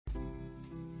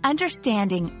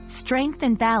Understanding strength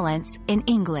and balance in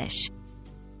English.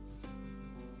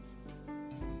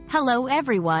 Hello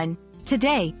everyone.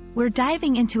 Today, we're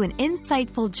diving into an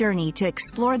insightful journey to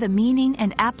explore the meaning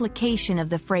and application of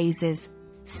the phrases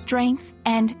strength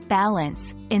and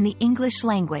balance in the English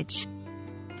language.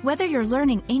 Whether you're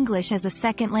learning English as a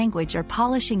second language or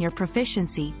polishing your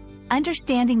proficiency,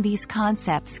 understanding these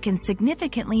concepts can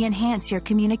significantly enhance your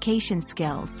communication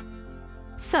skills.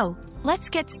 So, let's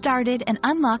get started and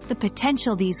unlock the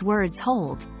potential these words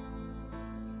hold.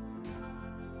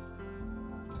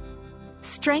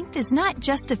 Strength is not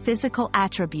just a physical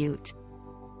attribute.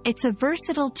 It's a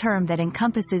versatile term that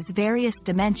encompasses various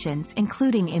dimensions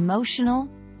including emotional,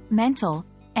 mental,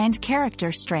 and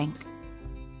character strength.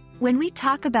 When we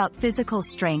talk about physical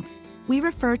strength, we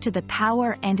refer to the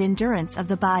power and endurance of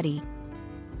the body.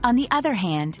 On the other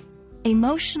hand,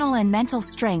 emotional and mental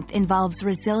strength involves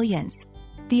resilience,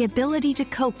 the ability to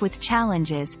cope with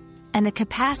challenges, and the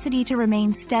capacity to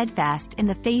remain steadfast in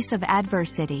the face of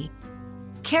adversity.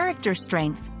 Character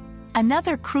strength,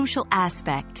 another crucial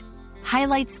aspect,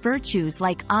 highlights virtues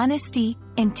like honesty,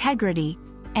 integrity,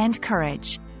 and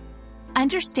courage.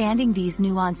 Understanding these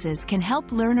nuances can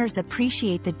help learners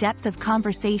appreciate the depth of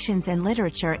conversations and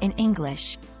literature in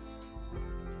English.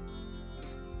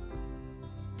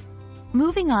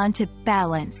 Moving on to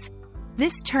balance.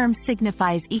 This term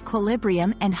signifies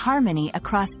equilibrium and harmony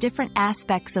across different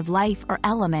aspects of life or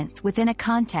elements within a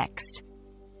context.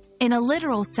 In a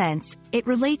literal sense, it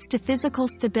relates to physical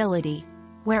stability,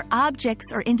 where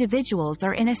objects or individuals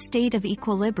are in a state of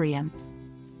equilibrium.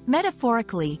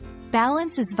 Metaphorically,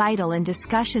 balance is vital in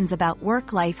discussions about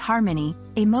work-life harmony,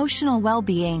 emotional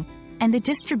well-being, and the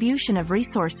distribution of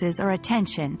resources or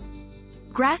attention.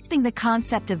 Grasping the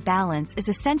concept of balance is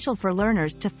essential for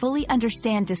learners to fully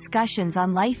understand discussions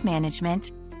on life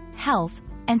management, health,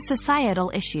 and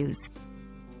societal issues.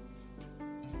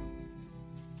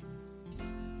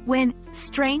 When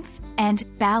strength and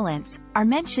balance are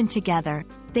mentioned together,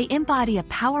 they embody a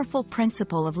powerful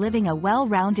principle of living a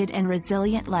well-rounded and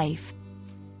resilient life.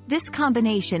 This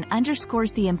combination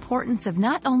underscores the importance of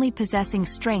not only possessing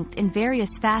strength in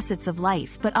various facets of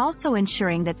life but also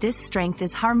ensuring that this strength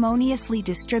is harmoniously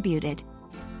distributed.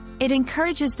 It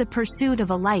encourages the pursuit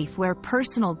of a life where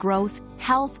personal growth,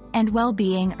 health, and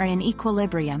well-being are in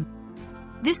equilibrium.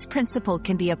 This principle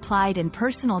can be applied in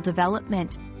personal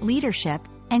development, leadership,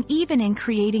 and even in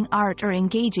creating art or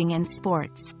engaging in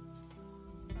sports.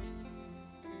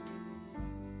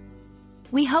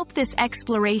 We hope this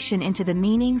exploration into the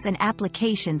meanings and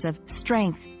applications of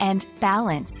strength and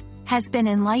balance has been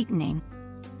enlightening.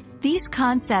 These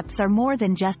concepts are more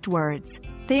than just words.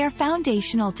 They are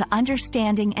foundational to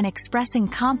understanding and expressing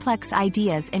complex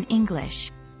ideas in English.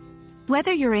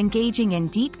 Whether you're engaging in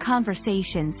deep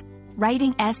conversations,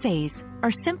 writing essays,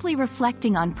 or simply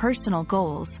reflecting on personal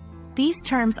goals, these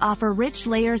terms offer rich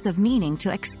layers of meaning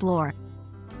to explore.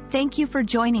 Thank you for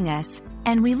joining us,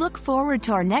 and we look forward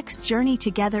to our next journey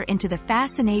together into the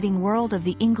fascinating world of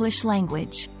the English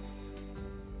language.